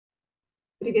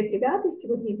Привет, ребята!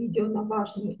 Сегодня видео на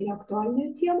важную и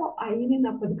актуальную тему, а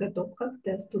именно подготовка к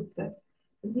тесту ЦЕС.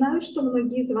 Знаю, что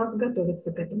многие из вас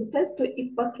готовятся к этому тесту, и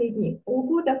в последние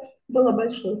полгода было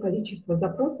большое количество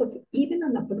запросов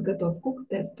именно на подготовку к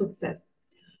тесту ЦЕС.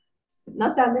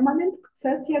 На данный момент к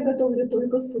ЦЕС я готовлю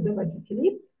только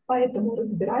судоводителей, поэтому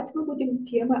разбирать мы будем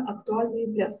темы, актуальные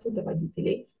для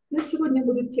судоводителей. Но сегодня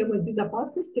будут темы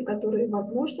безопасности, которые,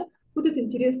 возможно, будут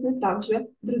интересны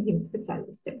также другим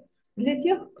специальностям. Для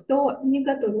тех, кто не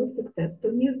готовился к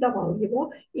тесту, не сдавал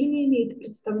его и не имеет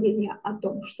представления о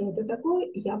том, что это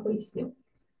такое, я поясню.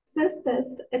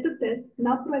 ЦЕС-тест – это тест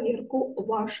на проверку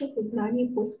ваших знаний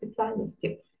по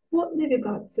специальности, по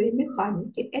навигации,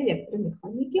 механике,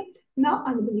 электромеханике на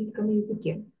английском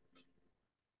языке.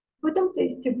 В этом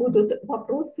тесте будут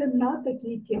вопросы на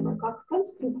такие темы, как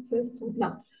конструкция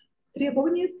судна,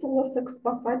 требования SOLAS к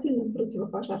спасательным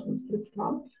противопожарным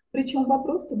средствам. Причем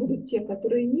вопросы будут те,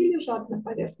 которые не лежат на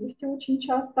поверхности очень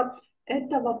часто.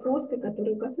 Это вопросы,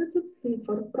 которые касаются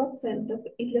цифр, процентов.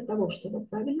 И для того, чтобы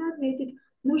правильно ответить,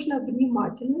 нужно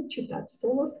внимательно читать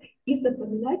SOLAS и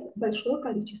запоминать большое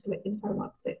количество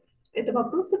информации. Это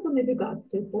вопросы по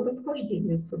навигации, по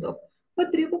расхождению судов, по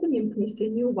требованиям к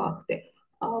несению вахты,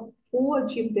 по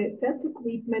GMDSS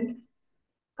equipment.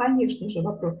 Конечно же,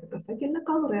 вопросы касательно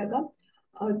колрега,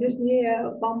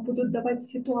 вернее, вам будут давать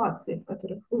ситуации, в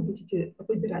которых вы будете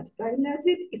выбирать правильный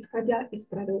ответ, исходя из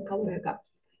правил колрега.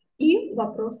 И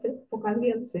вопросы по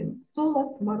конвенциям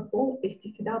SOLAS, MARPOL,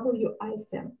 STCW,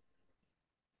 ISM.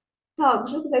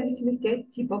 Также, в зависимости от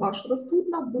типа вашего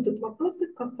судна, будут вопросы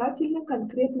касательно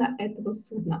конкретно этого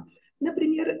судна.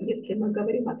 Например, если мы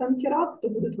говорим о танкерах, то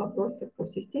будут вопросы по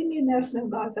системе инертных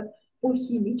газов, по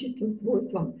химическим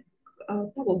свойствам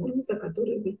того груза,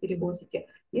 который вы перевозите.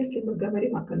 Если мы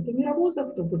говорим о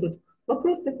контейнеровозах, то будут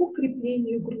вопросы по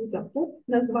креплению груза, по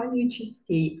названию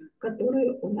частей,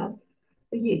 которые у нас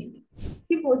есть.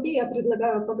 Сегодня я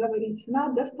предлагаю поговорить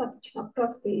на достаточно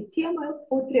простые темы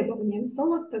по требованиям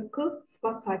SOLAS к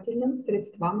спасательным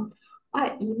средствам, а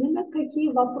именно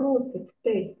какие вопросы в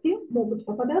тесте могут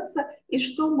попадаться и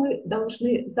что мы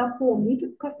должны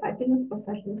запомнить касательно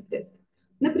спасательных средств.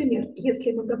 Например,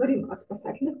 если мы говорим о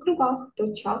спасательных кругах,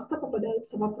 то часто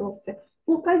попадаются вопросы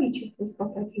по количеству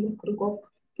спасательных кругов,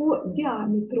 по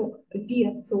диаметру,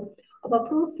 весу,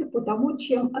 вопросы по тому,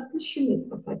 чем оснащены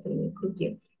спасательные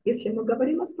круги. Если мы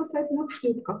говорим о спасательных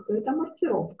шлюпках, то это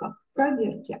маркировка,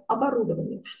 проверки,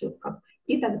 оборудование в шлюпках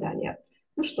и так далее.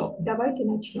 Ну что, давайте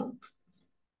начнем.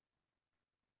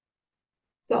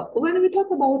 So, when we talk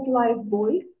about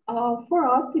lifebuoy, for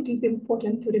us it is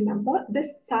important to remember the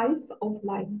size of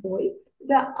lifebuoy.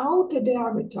 The outer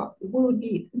diameter will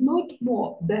be not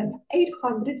more than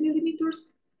 800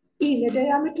 millimeters, inner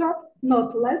diameter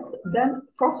not less than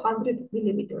 400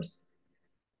 millimeters.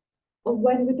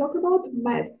 When we talk about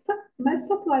mass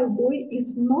of lifebuoy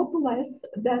is not less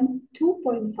than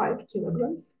 2.5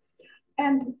 kilograms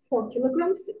and 4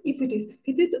 kilograms if it is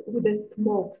fitted with a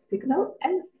smoke signal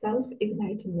and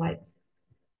self-igniting lights.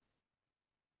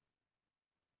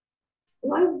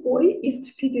 Lifebuoy is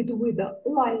fitted with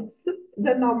lights.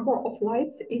 The number of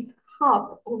lights is half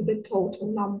of the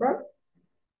total number.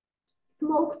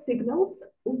 Smoke signals,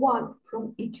 one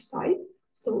from each side.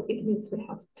 So it means we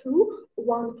have two,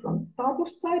 one from starboard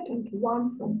side and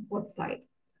one from port side.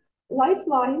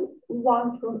 Lifeline,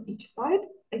 one from each side.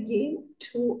 Again,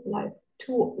 two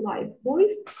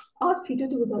lifebuoys are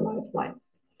fitted with the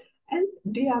lifelines. And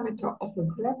diameter of a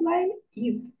grab line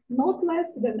is not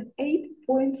less than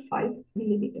 8.5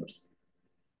 millimeters.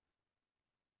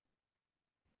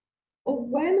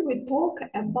 When we talk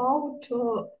about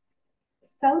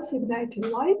self-igniting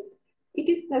lights, it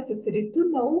is necessary to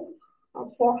know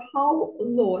for how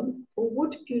long, for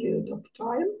what period of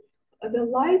time, the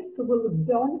lights will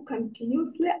burn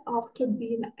continuously after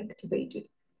being activated.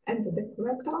 And the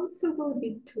correct answer will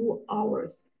be 2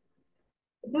 hours.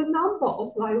 The number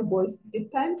of lifebuoys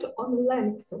depend on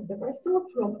lengths of the vessel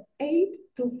from 8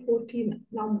 to 14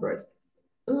 numbers.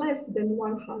 Less than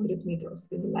 100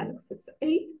 meters in length, it's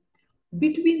 8.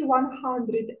 Between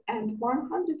 100 and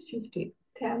 150,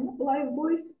 10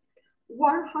 lifebuoys.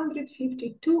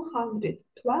 150, 200,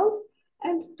 12,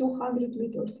 and 200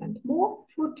 meters and more,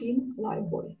 14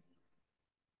 lifebuoys.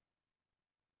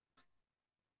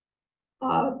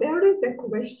 There is a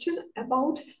question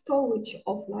about stowage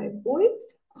of lifeboat.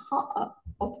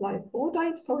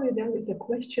 There is a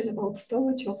question about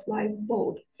stowage of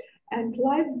lifeboat. And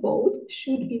lifeboat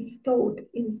should be stowed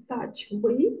in such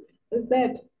way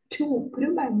that 2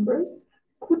 crew members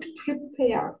could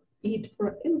prepare it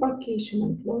for embarkation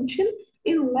and launching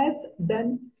in less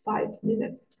than 5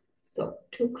 minutes. So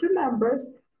 2 crew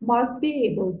members must be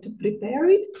able to prepare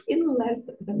it in less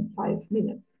than 5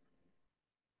 minutes.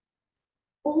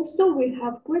 Also, we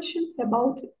have questions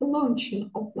about launching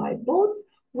of lifeboats.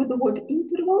 With what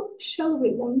interval shall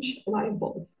we launch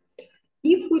lifeboats?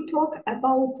 If we talk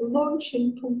about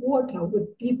launching to water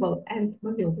with people and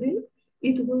maneuvering,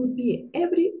 it will be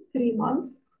every 3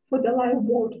 months for the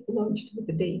lifeboat launched with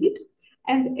David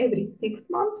and every 6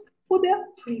 months for the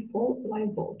free-fall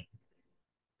lifeboat.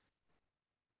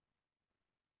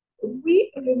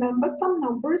 We remember some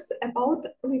numbers about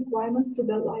requirements to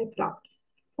the life raft.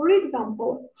 For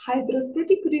example,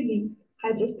 hydrostatic release.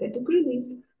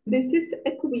 This is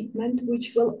equipment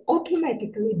which will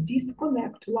automatically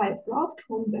disconnect life raft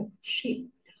from the ship.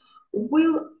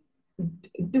 Will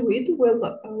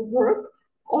work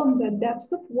on the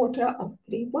depth of water of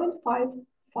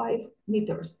 3.55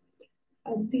 meters.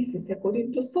 This is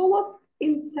according to SOLAS.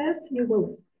 In tests, you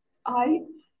will, I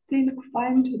think,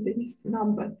 find this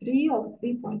number 3 or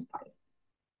 3.5.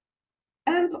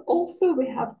 And also we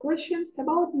have questions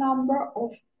about number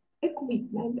of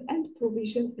equipment and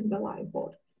provision in the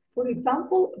lifeboat. For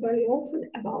example, very often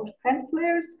about hand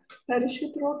flares,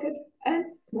 parachute rocket,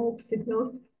 and smoke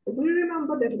signals. We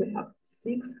remember that we have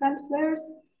 6 hand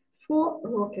flares, 4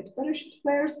 rocket parachute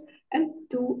flares, and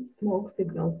 2 smoke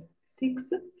signals.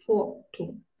 6, 4,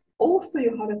 2. Also,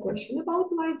 you have a question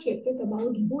about life jacket,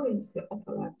 about buoyancy of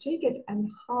a life jacket and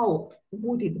how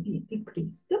would it be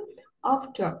decreased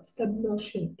after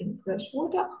submersion in fresh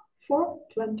water for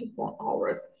 24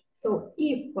 hours. So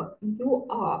if you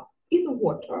are in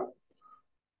water,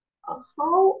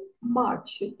 how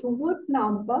much, to what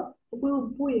number will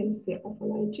buoyancy of a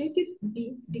life jacket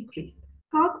be decreased?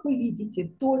 Как вы видите,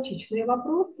 точечные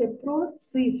вопросы про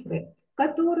цифры,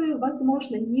 которые,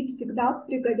 возможно, не всегда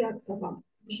пригодятся вам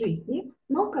в жизни,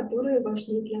 но которые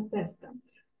важны для теста.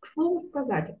 К слову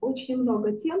сказать, очень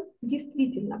много тем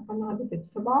действительно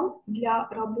понадобится вам для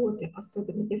работы,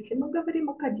 особенно если мы говорим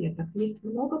о кадетах. Есть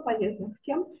много полезных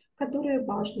тем, которые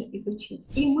важно изучить.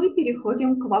 И мы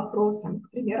переходим к вопросам,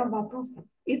 к примерам вопросов.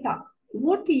 Итак,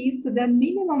 what is the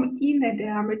minimum inner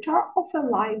diameter of a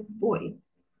live buoy?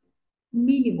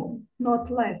 Minimum,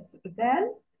 not less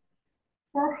than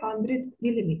 400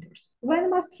 millimeters. When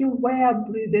must you wear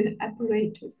breathing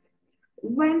apparatus?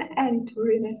 When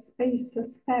entering a space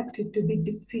suspected to be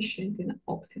deficient in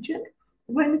oxygen,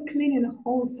 when cleaning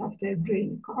holes after a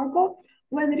grain cargo,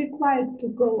 when required to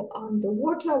go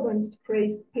underwater, when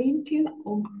sprays painting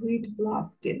or grid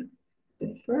blasting.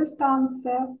 The first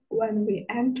answer, when we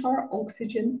enter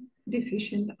oxygen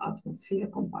deficient atmosphere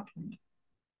compartment.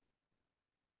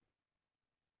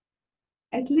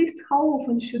 At least how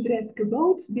often should rescue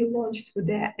boats be launched with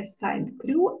their assigned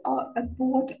crew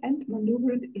aboard and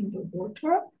maneuvered in the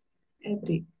water?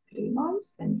 Every 3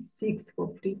 months and 6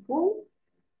 for free fall.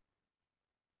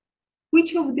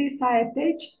 Which of these are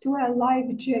attached to a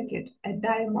life jacket? A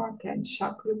dive marker and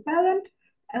shock repellent,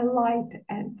 a light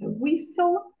and a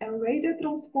whistle, a radio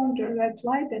transponder, red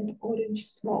light and orange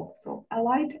smoke. So a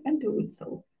light and a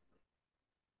whistle.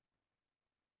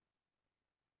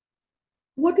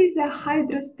 What is a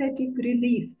hydrostatic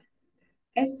release?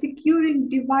 A securing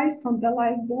device on the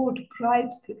lifeboat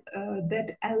gripes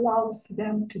that allows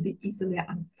them to be easily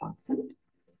unfastened.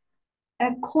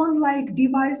 A cone-like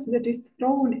device that is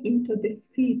thrown into the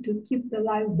sea to keep the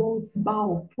lifeboat's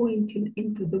bow pointing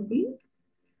into the wind.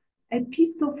 A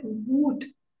piece of wood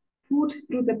put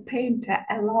through the painter,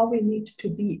 allowing it to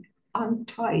be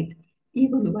untied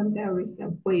even when there is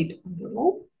a weight on the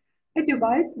rope. A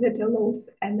device that allows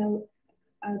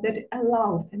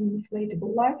an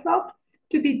inflatable life raft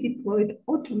to be deployed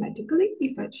automatically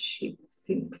if a ship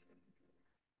sinks.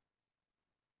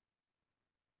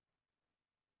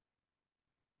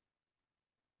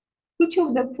 Which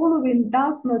of the following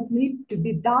does not need to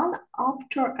be done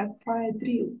after a fire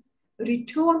drill?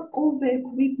 Return all the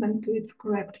equipment to its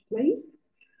correct place,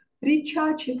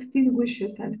 recharge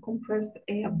extinguishers and compressed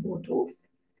air bottles,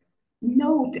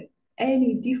 note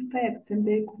any defects in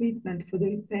the equipment for the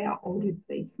repair or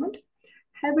replacement,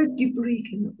 have a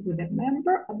debriefing with a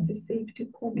member of the safety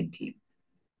committee.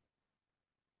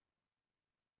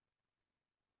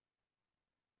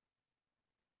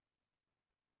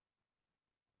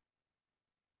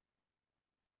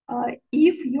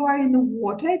 If you are in the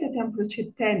water at a temperature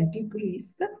 10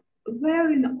 degrees,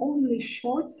 wearing only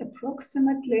shorts,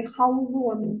 approximately how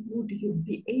long would you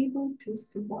be able to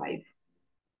survive?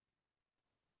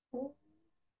 About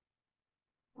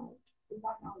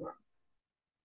 1 hour.